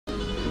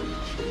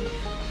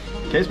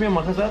Kesmiyor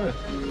makas abi.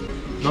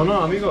 No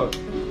amigo.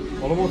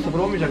 Oğlum o sıfır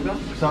olmayacak lan.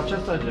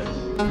 Kısaltacağız sadece.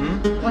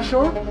 Hı?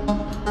 Aşağı.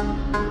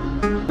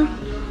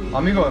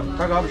 Amigo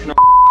tak abi şuna.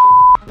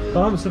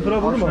 Tamam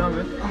sıfıra vurma.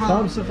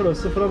 Tamam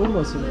sıfıra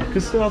vurmasın.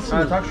 Kıstı alsın.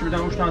 Ha tak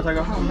şuradan 3 tane tak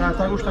abi. Ha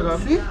tak 3 tak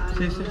abi.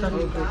 Sil tak.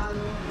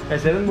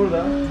 Eserin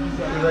burada.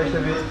 Burada işte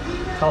bir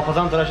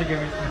kalpazan tıraşı gibi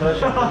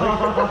tıraş yaptık.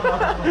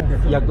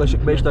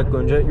 Yaklaşık 5 dakika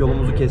önce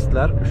yolumuzu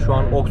kestiler. Şu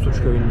an Oksuç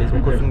köyündeyiz.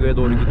 Okosunga'ya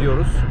doğru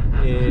gidiyoruz.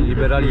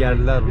 Liberal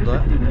yerliler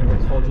burada.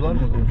 Solcular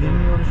mı?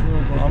 Bilmiyoruz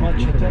ama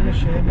çete mi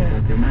şey mi?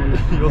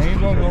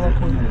 Neyle o yola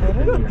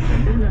koydukları?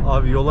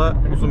 Abi yola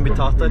uzun bir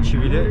tahta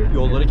çivili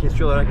yolları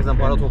kesiyorlar. Herkesten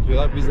para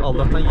topluyorlar. Biz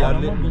Allah'tan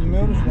yerli... Ama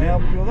bilmiyoruz ne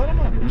yapıyorlar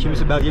ama.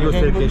 Kimisi belge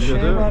gösterip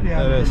geçiyordu. Şey var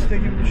yani, evet. Liste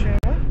gibi bir şey var.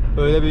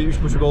 Öyle bir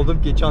 3,5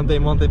 oldum ki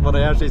çantayı, mantayı,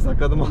 parayı her şeyi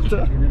sakladım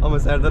altta. Ama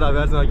Serdar abi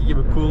her zamanki gibi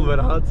cool ve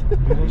rahat.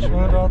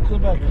 Birleşmenin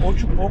rahatlığı belki.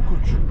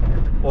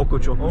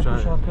 Okuç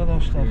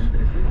arkadaşlar.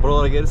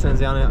 Buralara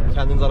gelirseniz yani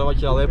kendiniz araba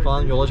kiralayıp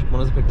falan yola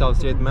çıkmanızı pek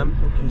tavsiye etmem.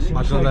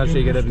 Aklınıza her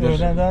şey gelebilir.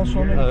 Öğleden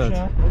sonra evet.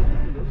 Uçağı.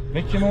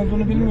 Ve kim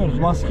olduğunu bilmiyoruz.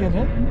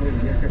 Maskeli.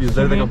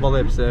 Yüzleri de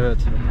kapalı hepsi, evet.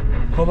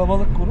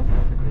 Kalabalık grup.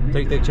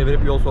 Tek tek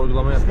çevirip yol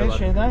sorgulama yapıyorlar.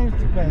 Biz de şeyden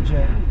yırttık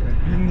bence.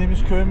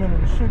 Bindiğimiz köy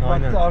minibüsü.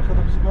 Baktı arkada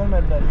bizi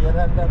görmediler.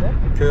 Yerenler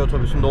hep. Köy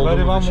otobüsünde olduğumuz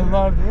için. Gariban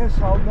bunlar diye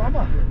saldı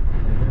ama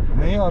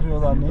neyi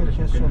arıyorlar, neyi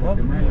kesiyorlar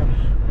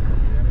bilmiyoruz.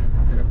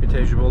 Bir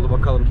tecrübe oldu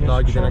bakalım. Geçmiş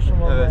daha gidene,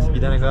 evet,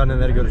 gidene kadar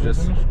neler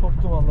göreceğiz. Ödümüz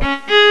koptu vallahi.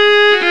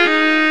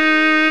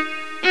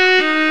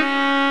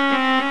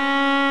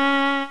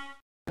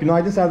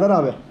 Günaydın Serdar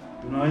abi.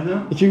 Günaydın.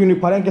 2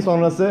 günlük Palenque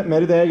sonrası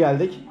MERİDA'ya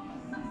geldik.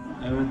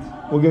 Evet.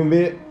 Bugün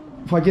bir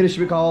fakir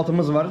işi bir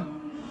kahvaltımız var.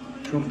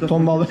 Çok da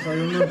ton balığı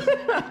sayılmaz.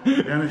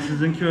 Yani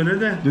sizinki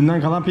öyle de.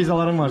 Dünden kalan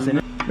pizzalarım var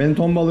senin. Benim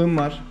ton balığım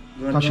var.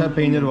 Kaşar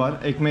peynir var,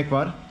 ekmek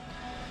var.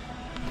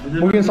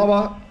 Bugün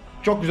sabah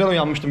çok güzel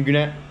uyanmıştım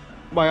güne.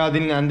 Bayağı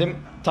dinlendim.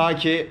 Ta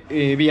ki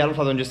bir yarım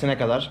saat öncesine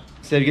kadar.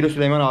 Sevgili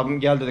Süleyman abim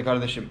gel dedi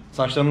kardeşim.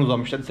 Saçlarını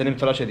uzamış dedi. Seni bir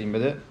tıraş edeyim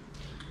dedi.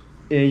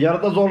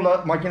 Yarıda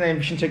zorla makinenin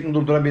fişini çektim,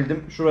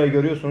 durdurabildim. Şurayı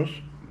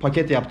görüyorsunuz.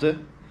 Paket yaptı.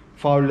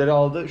 Faulleri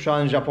aldı. Şu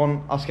an Japon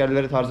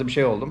askerleri tarzı bir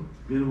şey oldum.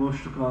 Bir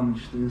boşluk anı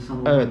işte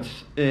insan olarak.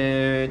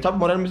 Evet. Tabi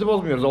moralimizi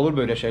bozmuyoruz. Olur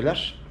böyle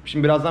şeyler.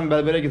 Şimdi birazdan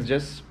berbere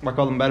gideceğiz.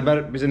 Bakalım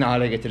berber bizi ne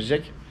hale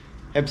getirecek.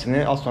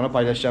 Hepsini az sonra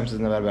paylaşacağım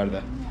sizinle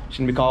berberde.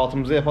 Şimdi bir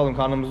kahvaltımızı yapalım,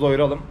 karnımızı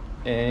doyuralım.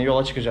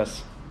 Yola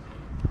çıkacağız.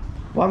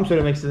 Var mı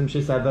söylemek istediğin bir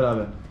şey Serdar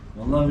abi?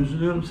 Vallahi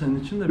üzülüyorum senin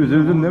için de.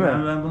 Üzüldün değil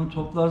mi? Ben bunu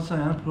toplarsa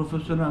yani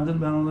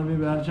profesyoneldir, ben ona bir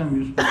vereceğim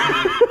 100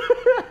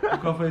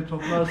 Bu kafayı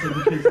toplarsa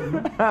bir kesin.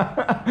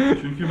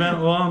 Çünkü ben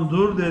o an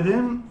dur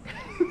dedim,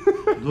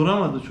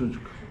 duramadı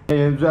çocuk.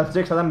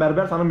 Düzeltecek zaten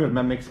berber tanımıyorum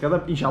ben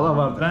Meksika'da, inşallah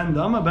vardır. Ben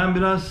de ama ben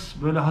biraz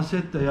böyle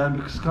haset de yani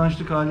bir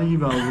kıskançlık hali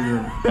gibi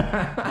algılıyorum.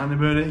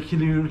 Hani böyle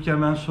ikili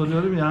yürürken ben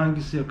soruyorum ya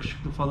hangisi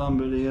yakışıklı falan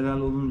böyle yerel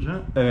olunca.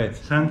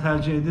 Evet. Sen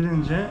tercih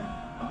edilince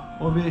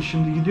o bir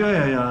şimdi gidiyor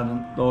ya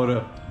yarın.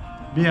 Doğru.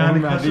 Bir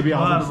yani kasıt bir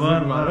var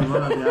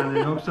yani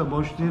yoksa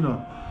boş değil o.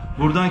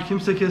 Buradan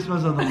kimse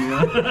kesmez adamı ya.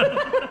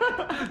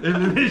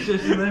 55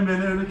 yaşındayım,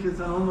 beni öyle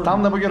kesen olmadı.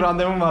 Tam da bugün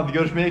randevum vardı,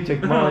 görüşmeye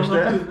gidecektim ama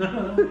işte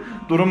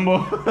durum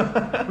bu.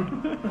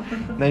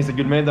 Neyse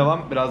gülmeye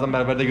devam, birazdan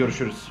berberde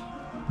görüşürüz.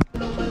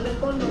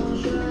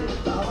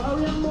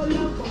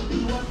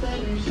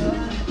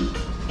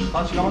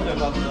 Hadi çıkamaz yok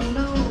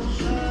aslında.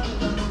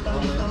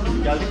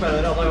 Geldik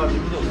berbere, aday var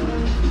gibi de olsun.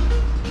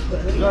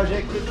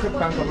 Güzelce kırp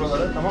kanka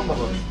buraları, tamam mı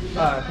bu?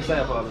 Ha, kısa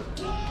yap abi.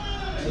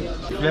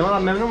 Süleyman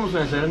abi memnun musun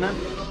eserinden?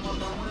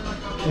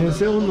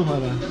 Ense 10 numara.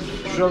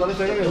 Şuraları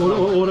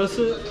söylemiyorsun.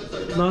 Orası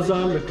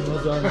nazarlık.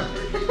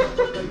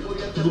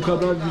 Bu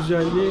kadar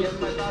güzelliği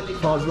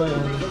fazla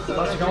yani.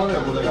 Saç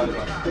çıkamıyor burada galiba.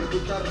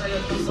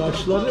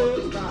 Saçları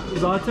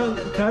zaten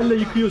terle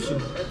yıkıyorsun.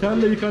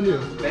 Terle yıkanıyor.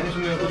 Beni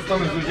şimdi ustam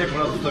üzülecek,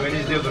 Murat Usta beni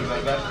izliyordur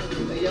berber.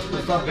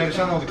 Usta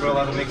perişan olduk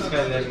buralarda Meksika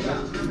ellerinde.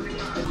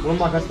 Bunun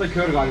makası da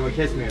kör galiba,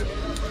 kesmiyor.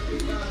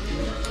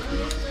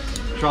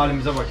 Şu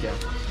halimize bak ya.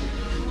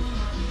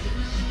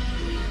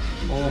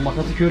 O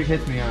makası kör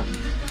kesmiyor ya.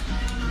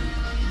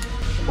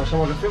 Başa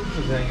makası yok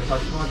musunuz yani?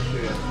 Saçma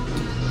düşüyor ya.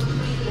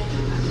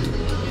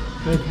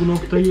 Evet,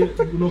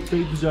 bu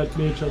noktayı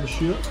düzeltmeye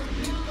çalışıyor.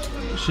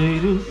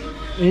 Şehrin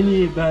en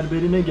iyi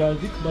berberine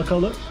geldik.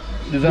 Bakalım.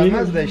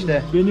 Düzelmez de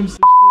işte. Benim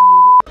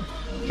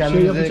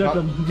seçtiğim yeri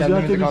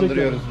kendimizi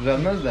kandırıyoruz.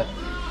 Düzelmez de.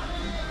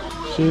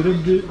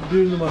 Şehrin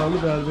bir numaralı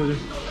berberi.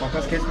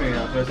 Makas kesmiyor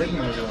ya. Söylesek mi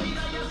acaba?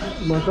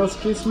 Makas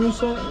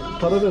kesmiyorsa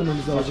para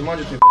vermemiz lazım. Saçımı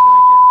acıtıyor.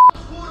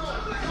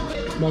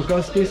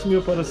 Makas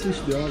kesmiyor, parası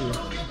istiyor abi.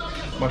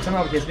 Baksana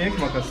abi, kesmiyor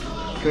ki makas.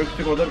 Kör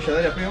kütük orada bir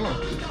şeyler yapıyor ama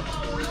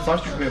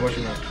saç düşmüyor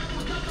başına.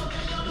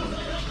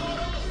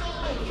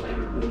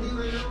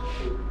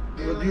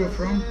 Where are you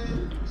from?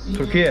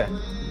 Türkiye.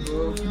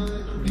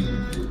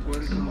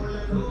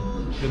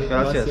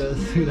 Gracias.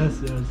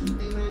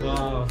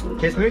 Wow.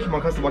 Kesmiyor ki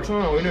makası,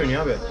 baksana oyun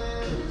oynuyor abi.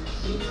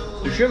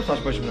 Düşüyor mu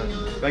saç başımdan?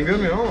 Ben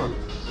görmüyorum ama.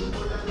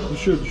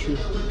 Düşüyor.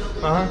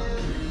 Aha.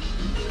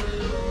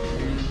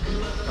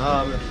 Aha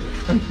abi.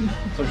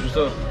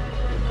 Suçlusu.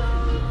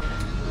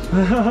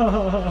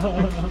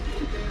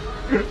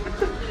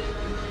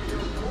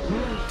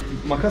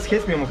 Makas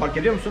kesmiyor mu? Fark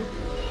ediyor musun?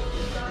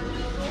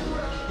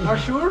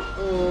 Sure?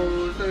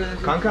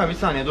 Kanka bir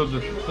saniye dur.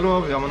 Dur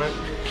abi amına.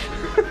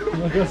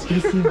 Makas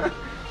kesin.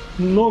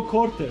 No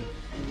corte.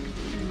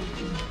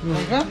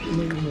 Kanka?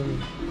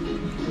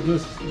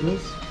 This.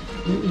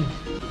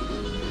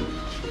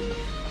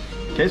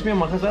 Kesmiyor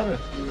makas abi.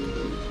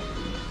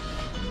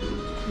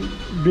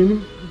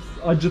 Benim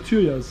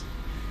acıtıyor yaz.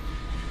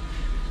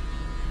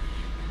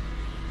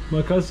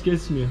 Makas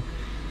kesmiyor.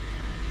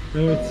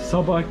 Evet,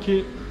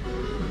 sabahki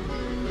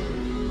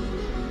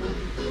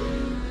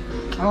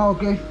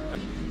Okay.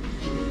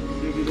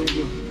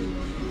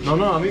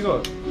 No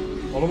amigo.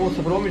 Oğlum o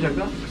sıfır olmayacak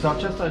lan.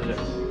 Kısaltacağız sadece.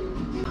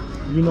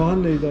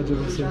 günahın neydi acaba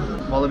senin?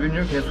 Vallahi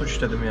bilmiyorum ki, suç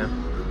işledim ya.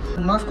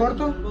 Más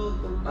corto?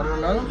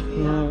 Arrolado?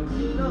 Ha,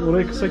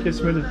 orayı kısa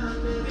kesmeli.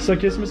 Kısa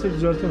kesmese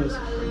düzeltemez.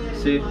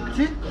 Si.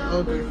 Sí.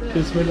 Okay.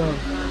 Kesmeli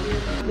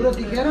abi. Puro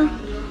tijera?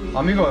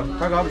 Amigo,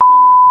 tak abi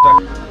şunu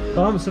amına.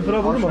 Tamam, sıfıra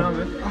Al şunu vurma. abi.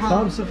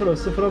 Tamam,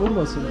 sıfıra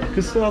vurmasın.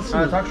 Kısa alsın.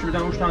 Ha tak şu bir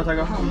tane uç tane tak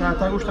abi. Ha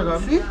tak uç tak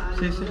abi. Si?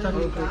 Si tak.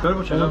 Ver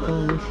bu çayı Tamam, abi.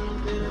 tamam, vur.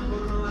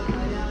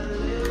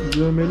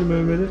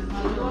 Dövmeli.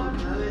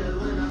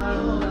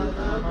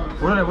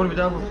 Vur hele vur bir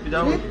daha vur. Bir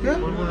daha vur. Gel.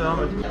 Vur devam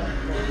et.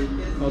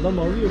 Adam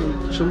alıyor,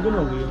 çılgın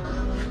alıyor.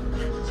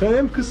 Sen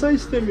hem kısa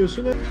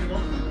istemiyorsun hem...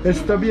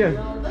 Está bien.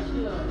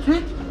 Sí.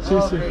 Si.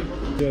 Okay.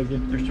 Geldi.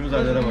 Düştüğümüz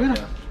hallere bak ya.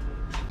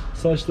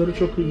 Saçları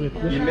çok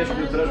kıymetli. 25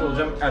 kilo tıraş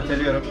olacağım,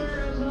 erteliyorum.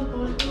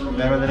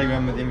 Vermelere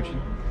güvenmediğim için.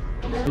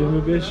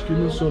 25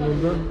 günün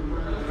sonunda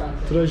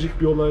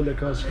trajik bir olayla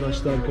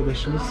karşılaştı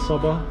arkadaşımız.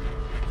 Sabah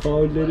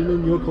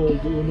faullerinin yok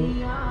olduğunu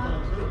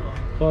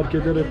fark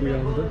ederek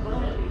uyandı.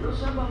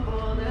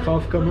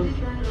 Kafka'nın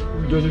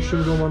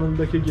Dönüşüm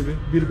romanındaki gibi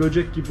bir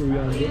böcek gibi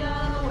uyandı.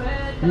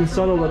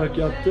 İnsan olarak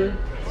yattı,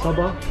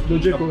 sabah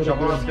böcek olarak Japon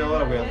uyandı. asker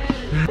olarak uyandı.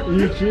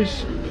 İlk iş,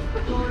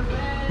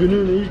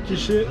 günün ilk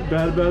işi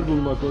berber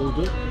bulmak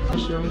oldu.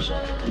 Yavaş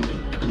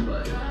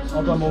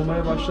adam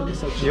olmaya başladı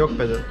saçı. Yok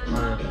bedel.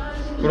 Aynen.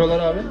 Buralar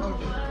abi.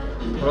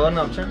 Buralar ne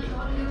yapacaksın?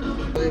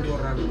 Puedes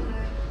borrar.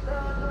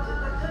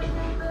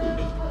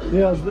 Ne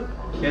yazdı?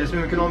 Gerisi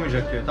mümkün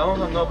olmayacak diyor. Tamam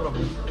lan, ne yapalım?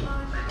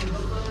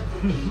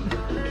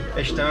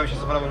 Eşitleme bir şey,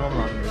 sıfıra vurmam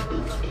lazım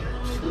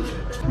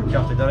diyor. 2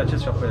 hafta idare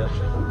edeceğiz şapkayla.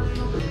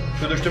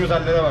 Şu düştüğümüz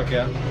hallere bak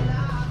ya.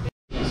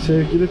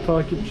 Sevgili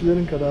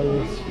takipçilerin kararı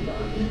versin.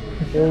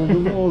 Oldu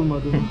mu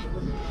olmadı mı?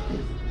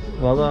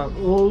 Valla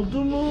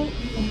Oldu mu?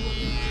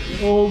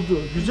 Oldu.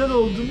 Güzel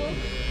oldu mu?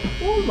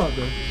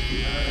 Olmadı.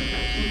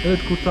 Evet,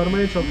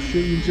 kurtarmaya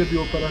çalışıyor ince bir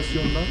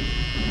operasyondan.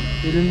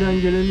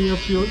 Elinden geleni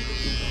yapıyor.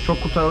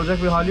 çok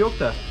kurtarılacak bir hali yok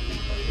da.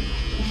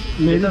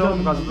 Yeter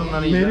oğlum,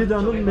 kazıdığından iyice.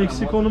 Merida'nın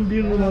Meksiko'nun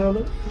bir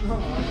numaralı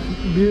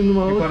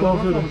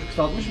kuaförü.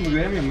 Kısaltmış mı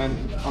göremiyorum ben.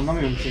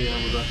 Anlamıyorum bir şey ya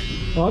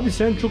burada. Abi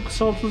sen çok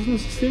kısaltılsın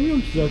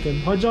istemiyorsun ki zaten.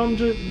 Hacı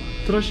amca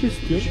tıraşı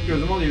istiyor. Işık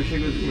gözüm oluyor, bir şey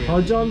gözükmüyor.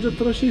 Hacı amca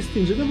tıraşı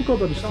isteyince de bu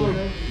kadar istiyor.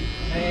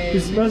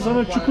 Ben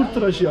sana çukur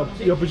tıraşı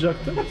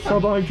yapacaktım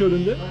sabahın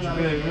köründe.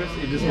 Görevimiz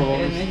İdris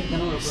babamız.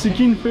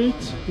 Skin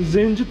fade,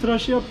 zenci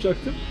tıraşı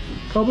yapacaktım.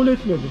 Kabul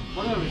etmedi.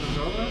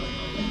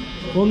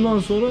 Ondan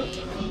sonra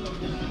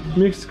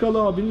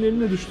Meksikalı abinin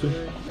eline düştü.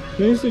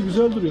 Neyse,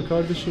 güzel duruyor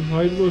kardeşim.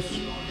 Hayırlı olsun.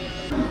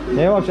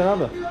 Neye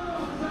bakacaksın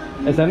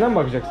abi? Eserden mi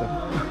bakacaksın?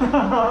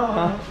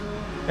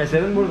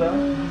 Eserin burada.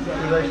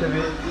 Burada işte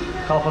bir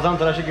kalpazan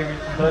tıraşı gibi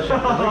bir tıraş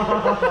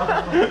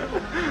yaptırdık.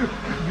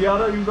 Bir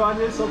ara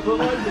Ümraniye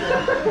satıyorlardı.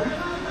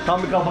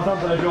 Tam bir kalpazan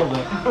tıraşı oldu.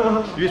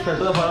 100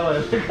 peso da para var.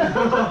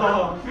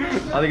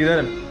 Hadi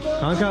gidelim.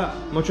 Kanka,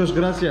 muchos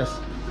gracias.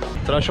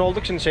 Tıraş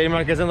olduk, şimdi şehir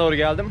merkezine doğru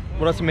geldim.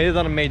 Burası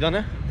Merida'nın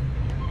meydanı.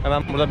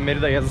 Hemen burada bir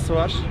Merida yazısı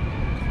var.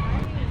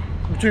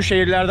 Bütün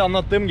şehirlerde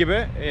anlattığım gibi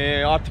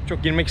artık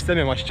çok girmek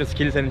istemiyorum açıkçası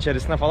kilisenin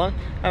içerisine falan.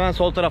 Hemen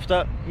sol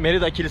tarafta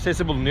Merida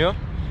Kilisesi bulunuyor.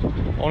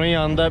 Onun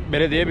yanında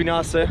belediye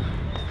binası.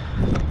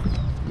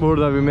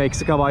 Burada bir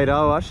Meksika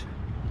bayrağı var.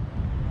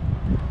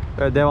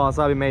 Böyle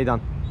devasa bir meydan.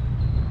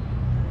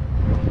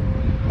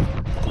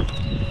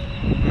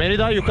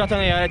 Merida, Yucatan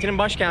eyaletinin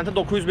başkenti,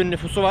 900.000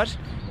 nüfusu var.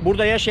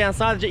 Burada yaşayan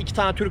sadece 2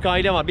 tane Türk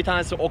aile var. Bir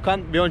tanesi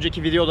Okan. Bir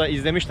önceki videoda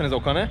izlemiştiniz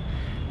Okan'ı.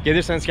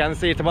 Gelirseniz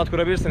kendisiyle irtibat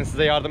kurabilirsiniz.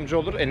 Size yardımcı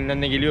olur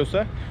elinden ne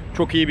geliyorsa.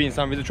 Çok iyi bir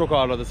insan. Bizi çok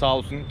ağırladı, sağ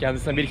olsun.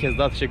 Kendisine bir kez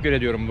daha teşekkür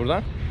ediyorum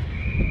buradan.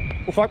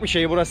 Ufak bir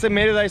şey burası.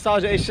 Merida'yı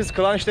sadece eşsiz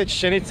kılan işte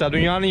Chichén Itzá.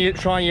 Dünyanın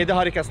şu an 7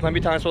 harikasından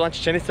bir tanesi olan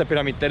Chichén Itzá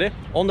piramitleri.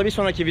 Onu da bir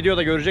sonraki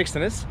videoda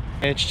göreceksiniz.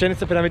 Chichén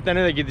Itzá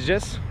piramitlerine de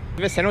gideceğiz.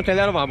 Ve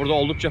cenoteler var burada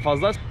oldukça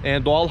fazla.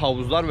 Doğal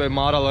havuzlar ve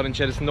mağaraların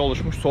içerisinde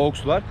oluşmuş soğuk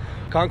sular.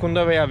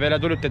 Cancun'da veya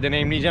Valladolid'de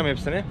deneyimleyeceğim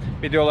hepsini.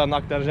 Videolarını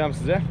aktaracağım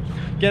size.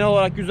 Genel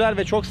olarak güzel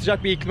ve çok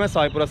sıcak bir iklime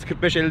sahip burası.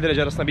 45-50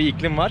 derece arasında bir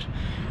iklim var.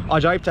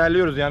 Acayip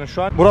terliyoruz yani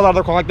şu an.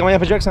 Buralarda konaklama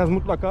yapacaksanız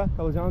mutlaka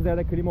kalacağınız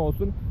yerde klima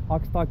olsun.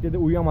 Aksi takdirde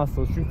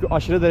uyuyamazsınız. Çünkü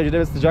aşırı derecede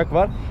bir sıcak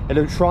var.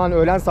 Hele şu an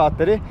öğlen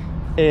saatleri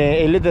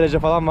 50 derece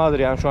falan vardır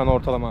yani şu an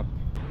ortalama.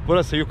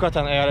 Burası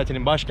Yucatan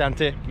eyaletinin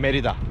başkenti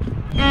Merida.